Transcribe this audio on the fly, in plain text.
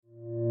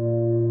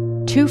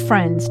Two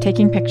friends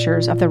taking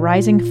pictures of the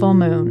rising full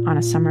moon on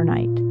a summer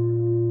night.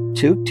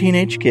 Two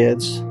teenage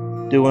kids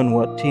doing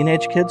what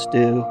teenage kids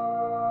do.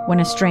 When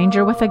a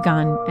stranger with a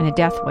gun and a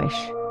death wish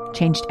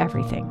changed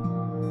everything.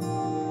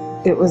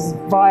 It was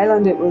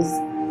violent, it was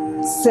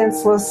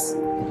senseless,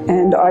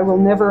 and I will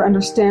never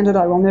understand it,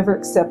 I will never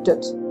accept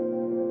it.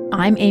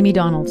 I'm Amy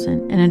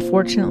Donaldson, and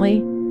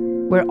unfortunately,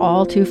 we're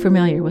all too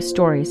familiar with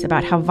stories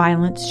about how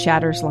violence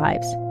shatters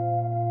lives.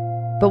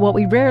 But what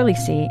we rarely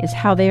see is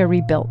how they are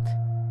rebuilt.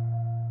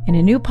 In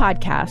a new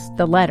podcast,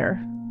 The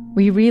Letter,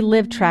 we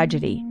relive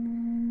tragedy,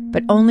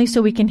 but only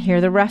so we can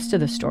hear the rest of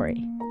the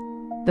story.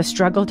 The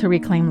struggle to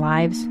reclaim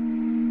lives,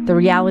 the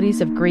realities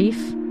of grief,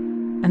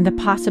 and the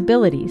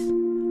possibilities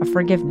of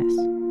forgiveness.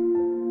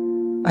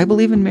 I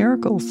believe in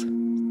miracles.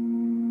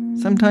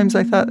 Sometimes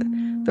I thought,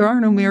 there are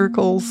no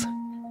miracles.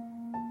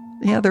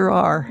 Yeah, there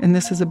are, and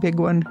this is a big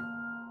one.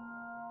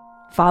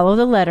 Follow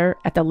The Letter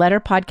at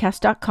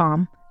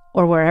theletterpodcast.com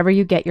or wherever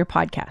you get your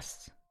podcasts.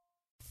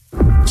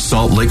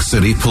 Salt Lake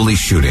City police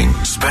shooting.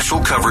 Special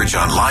coverage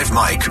on Live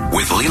Mike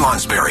with Lee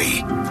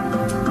Lonsberry.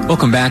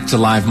 Welcome back to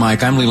Live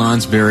Mike. I'm Lee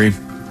Lonsberry.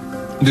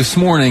 This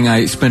morning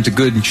I spent a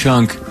good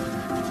chunk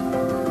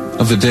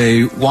of the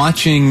day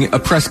watching a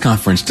press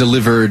conference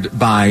delivered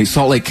by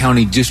Salt Lake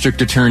County District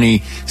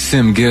Attorney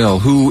Sim Gill,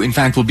 who in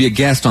fact will be a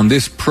guest on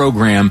this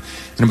program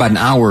in about an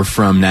hour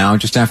from now.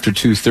 Just after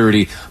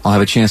 2:30, I'll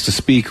have a chance to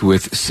speak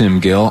with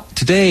Sim Gill.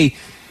 Today,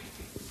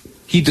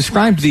 he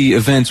described the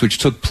events which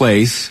took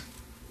place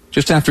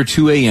just after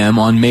 2 a.m.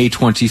 on May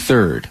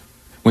 23rd,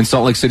 when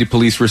Salt Lake City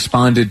police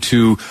responded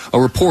to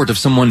a report of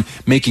someone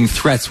making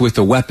threats with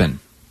a weapon.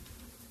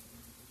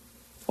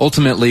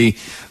 Ultimately,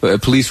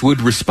 police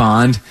would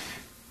respond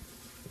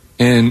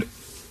and,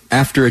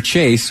 after a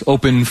chase,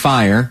 open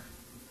fire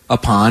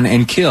upon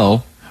and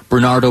kill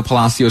Bernardo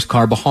Palacios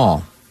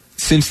Carbajal.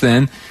 Since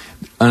then,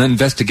 an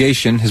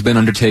investigation has been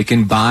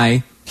undertaken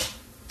by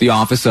the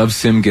office of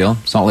Sim Gill,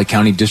 Salt Lake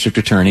County District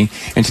Attorney,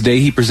 and today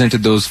he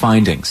presented those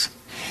findings.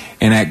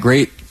 And at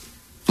great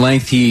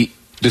length, he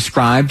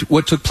described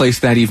what took place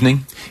that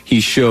evening. He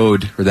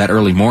showed, or that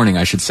early morning,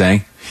 I should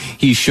say,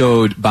 he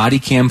showed body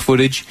cam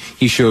footage,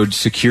 he showed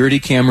security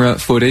camera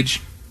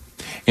footage,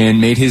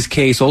 and made his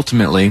case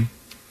ultimately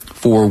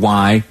for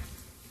why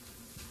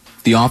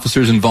the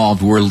officers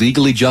involved were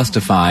legally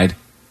justified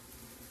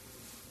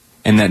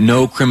and that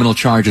no criminal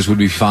charges would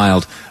be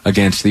filed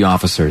against the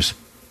officers.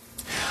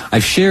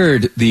 I've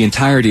shared the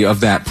entirety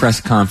of that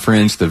press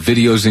conference, the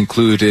videos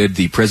included,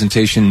 the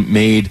presentation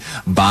made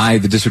by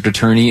the district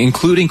attorney,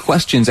 including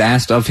questions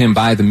asked of him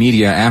by the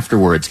media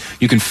afterwards.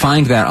 You can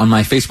find that on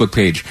my Facebook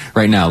page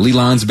right now. Lee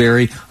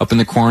Lonsberry, up in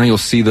the corner, you'll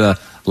see the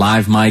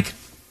Live Mic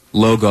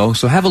logo.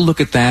 So have a look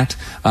at that.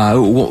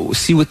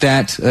 See what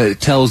that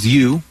tells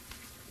you,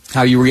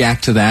 how you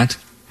react to that.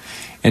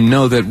 And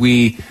know that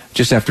we,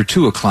 just after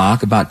 2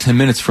 o'clock, about 10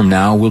 minutes from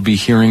now, will be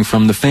hearing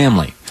from the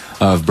family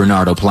of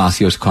Bernardo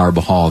Palacios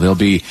Carbajal. They'll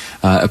be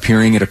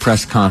appearing at a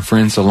press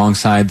conference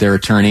alongside their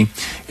attorney,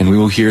 and we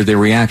will hear their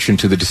reaction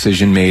to the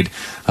decision made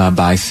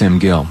by Sim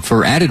Gill.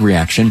 For added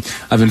reaction,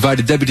 I've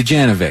invited Debbie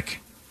Dujanovic,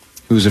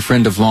 who is a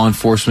friend of law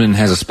enforcement and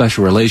has a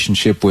special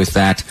relationship with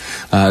that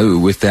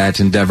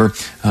endeavor,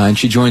 and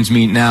she joins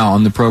me now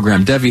on the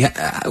program. Debbie,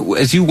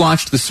 as you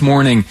watched this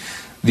morning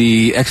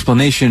the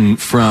explanation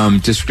from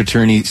District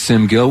Attorney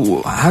Sim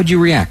Gill, how'd you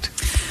react?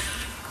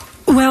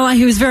 Well,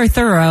 he was very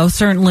thorough,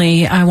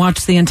 certainly. I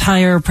watched the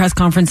entire press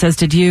conference, as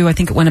did you. I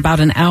think it went about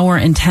an hour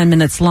and 10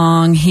 minutes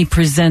long. He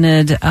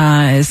presented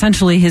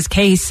essentially his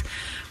case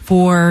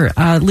for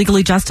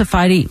legally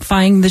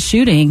justifying the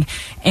shooting,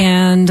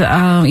 and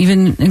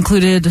even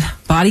included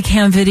body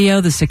cam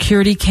video, the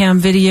security cam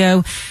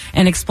video,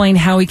 and explained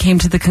how he came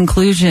to the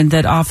conclusion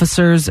that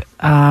officers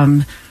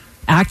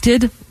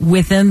acted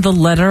within the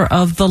letter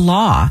of the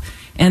law.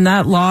 And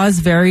that law is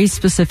very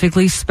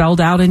specifically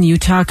spelled out in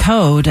Utah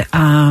code,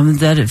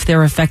 that if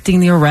they're effecting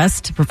the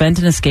arrest to prevent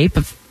an escape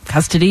of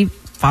custody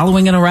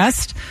following an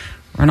arrest,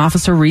 or an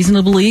officer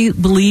reasonably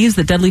believes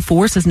that deadly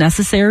force is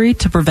necessary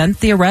to prevent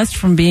the arrest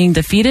from being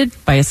defeated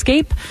by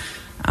escape,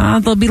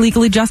 they'll be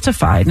legally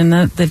justified. And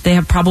that if they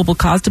have probable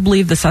cause to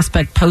believe the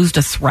suspect posed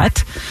a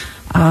threat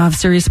of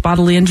serious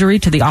bodily injury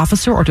to the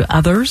officer or to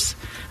others.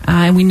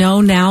 And we know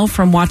now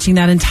from watching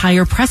that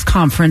entire press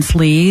conference,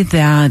 Lee,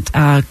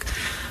 that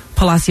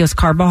Palacios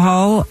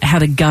Carbajal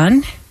had a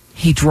gun.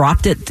 He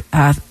dropped it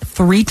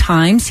 3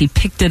 times. He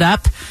picked it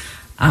up.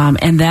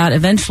 And that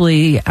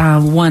eventually,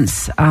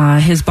 once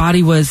his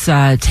body was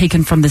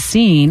taken from the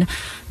scene,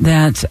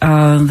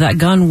 that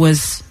gun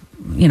was,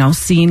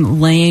 seen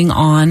laying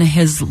on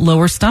his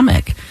lower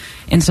stomach.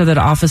 And so that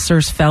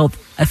officers felt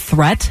a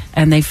threat,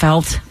 and they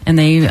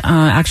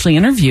actually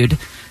interviewed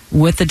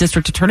with the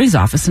district attorney's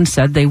office and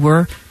said they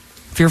were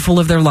fearful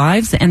of their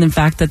lives and, in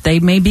fact, that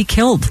they may be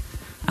killed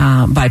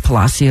by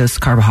Palacios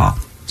Carbajal.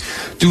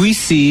 Do we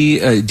see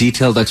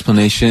detailed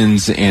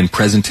explanations and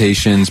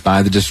presentations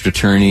by the district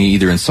attorney,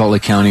 either in Salt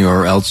Lake County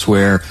or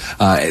elsewhere,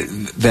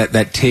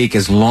 that take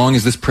as long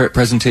as this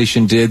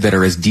presentation did, that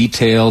are as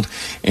detailed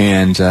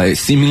and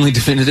seemingly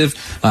definitive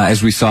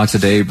as we saw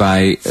today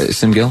by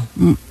Sim Gill?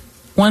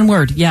 One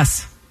word,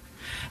 yes.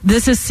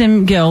 This is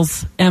Sim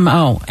Gill's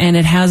M.O., and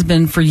it has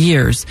been for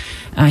years.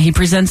 He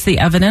presents the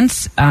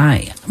evidence.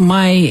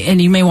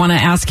 And you may want to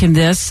ask him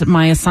this.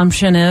 My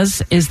assumption is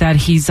that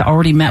he's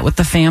already met with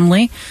the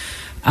family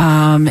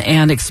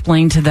and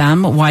explained to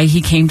them why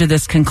he came to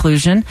this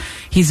conclusion.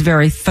 He's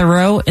very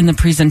thorough in the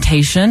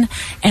presentation,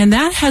 and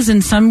that has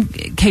in some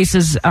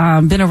cases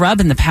been a rub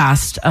in the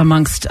past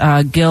amongst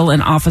Gill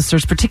and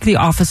officers, particularly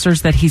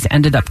officers that he's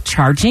ended up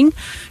charging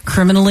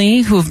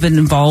criminally who have been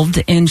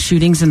involved in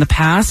shootings in the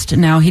past.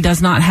 Now, he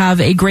does not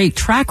have a great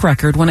track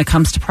record when it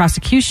comes to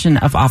prosecution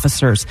of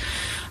officers.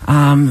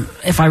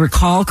 If I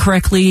recall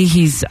correctly,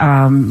 he's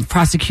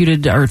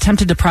prosecuted or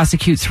attempted to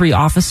prosecute 3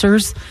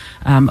 officers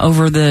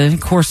over the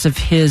course of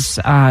his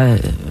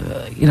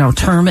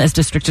term as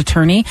district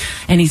attorney,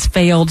 and he's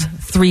failed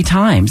 3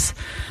 times.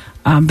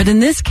 But in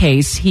this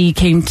case, he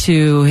came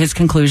to his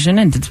conclusion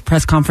and did a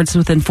press conference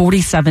within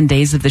 47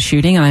 days of the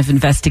shooting. And I've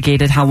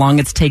investigated how long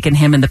it's taken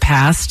him in the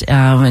past.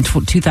 In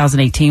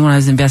 2018, when I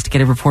was an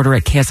investigative reporter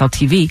at KSL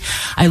TV,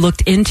 I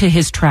looked into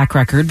his track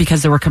record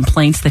because there were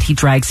complaints that he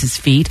drags his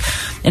feet.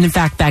 And in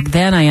fact, back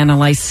then, I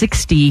analyzed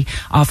 60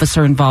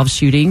 officer-involved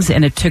shootings,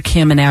 and it took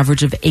him an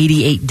average of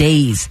 88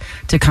 days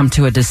to come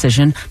to a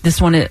decision.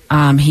 This one,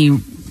 he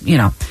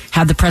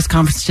had the press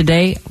conference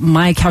today.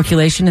 My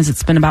calculation is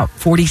it's been about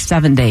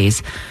 47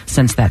 days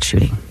since that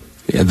shooting.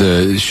 Yeah,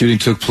 the shooting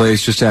took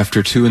place just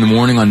after 2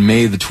 a.m. on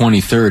May the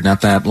 23rd,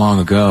 not that long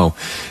ago.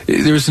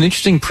 There was an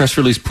interesting press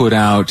release put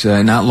out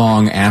not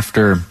long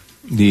after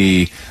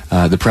the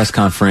press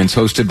conference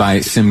hosted by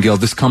Sim Gill.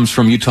 This comes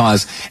from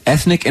Utah's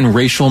ethnic and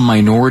racial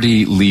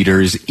minority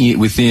leaders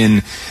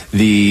within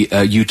the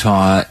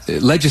Utah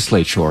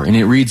legislature. And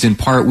it reads in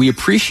part, "We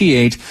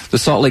appreciate the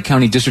Salt Lake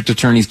County District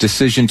Attorney's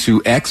decision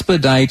to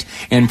expedite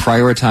and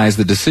prioritize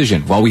the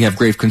decision. While we have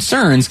grave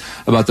concerns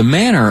about the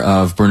manner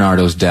of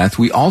Bernardo's death,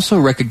 we also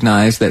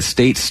recognize that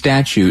state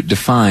statute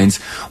defines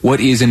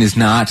what is and is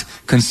not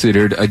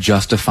considered a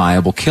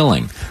justifiable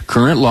killing.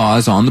 Current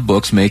laws on the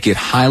books make it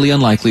highly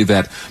unlikely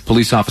that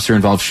police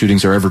officer-involved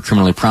shootings are ever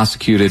criminally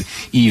prosecuted,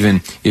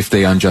 even if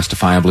they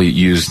unjustifiably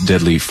use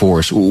deadly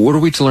force." What are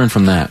we to learn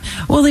from that?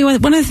 Well, Lee,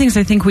 one of the things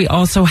I think we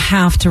also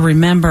have to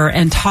remember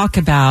and talk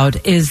about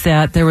is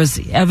that there was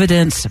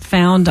evidence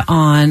found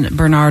on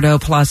Bernardo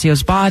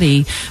Palacio's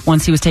body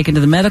once he was taken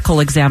to the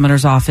medical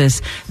examiner's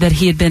office that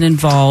he had been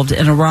involved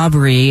in a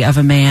robbery of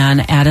a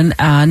man at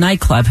a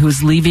nightclub who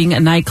was leaving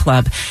a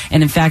nightclub.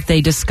 And in fact,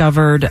 they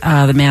discovered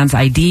the man's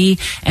ID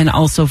and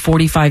also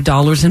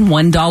 $45 and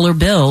 $1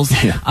 bills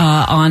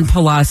on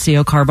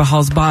Palacio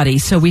Carbajal's body.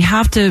 So we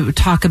have to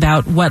talk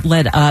about what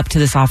led up to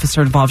this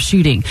officer-involved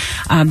shooting.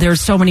 There are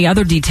so many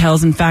other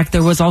details. In fact,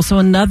 there was also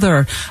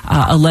another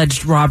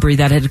alleged robbery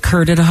that had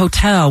occurred at a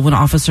hotel when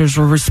officers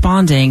were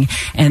responding,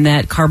 and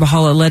that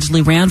Carbajal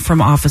allegedly ran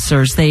from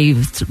officers. They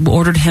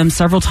ordered him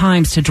several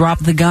times to drop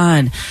the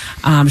gun,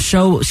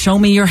 show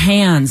me your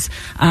hands.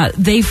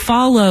 They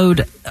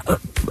followed.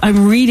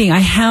 I'm reading. I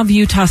have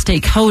Utah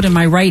State Code in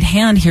my right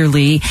hand here,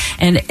 Lee,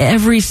 and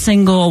every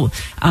single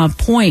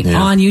point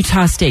on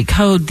Utah State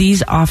Code,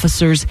 these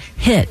officers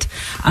hit.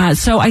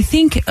 So I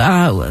think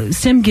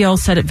Sim Gill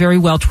said it very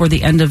well toward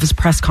the end of his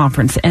press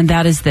conference, and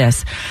that is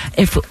this: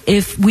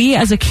 if we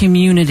as a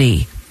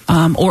community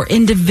or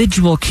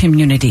individual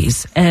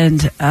communities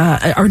and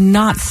are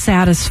not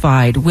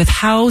satisfied with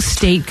how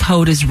state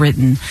code is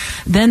written,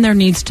 then there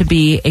needs to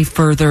be a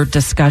further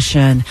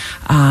discussion.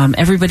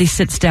 Everybody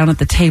sits down at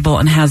the table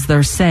and has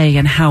their say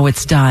in how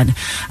it's done.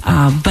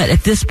 But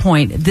at this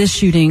point, this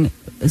shooting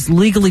is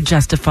legally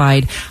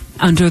justified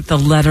under the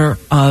letter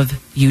of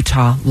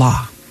Utah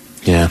law.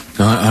 Yeah,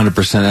 100%.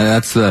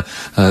 That's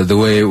the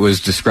way it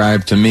was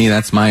described to me.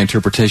 That's my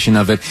interpretation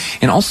of it.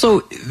 And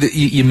also,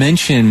 you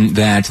mentioned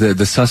that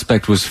the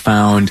suspect was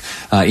found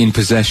in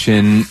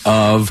possession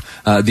of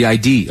the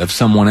ID of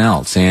someone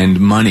else and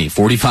money,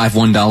 $45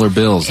 $1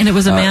 bills. And it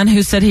was a man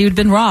who said he had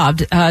been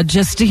robbed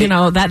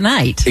that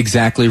night.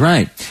 Exactly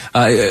right.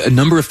 A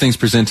number of things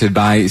presented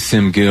by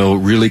Sim Gill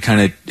really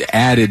kind of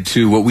added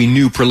to what we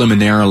knew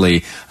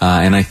preliminarily,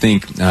 and I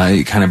think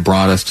it kind of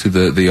brought us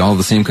to all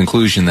the same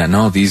conclusion that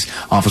no, these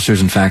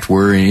officers, in fact,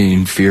 were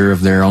in fear of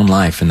their own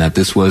life, and that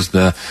this was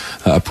the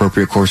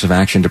appropriate course of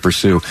action to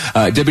pursue.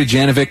 Debbie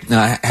Dujanovic,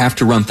 I have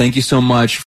to run. Thank you so much.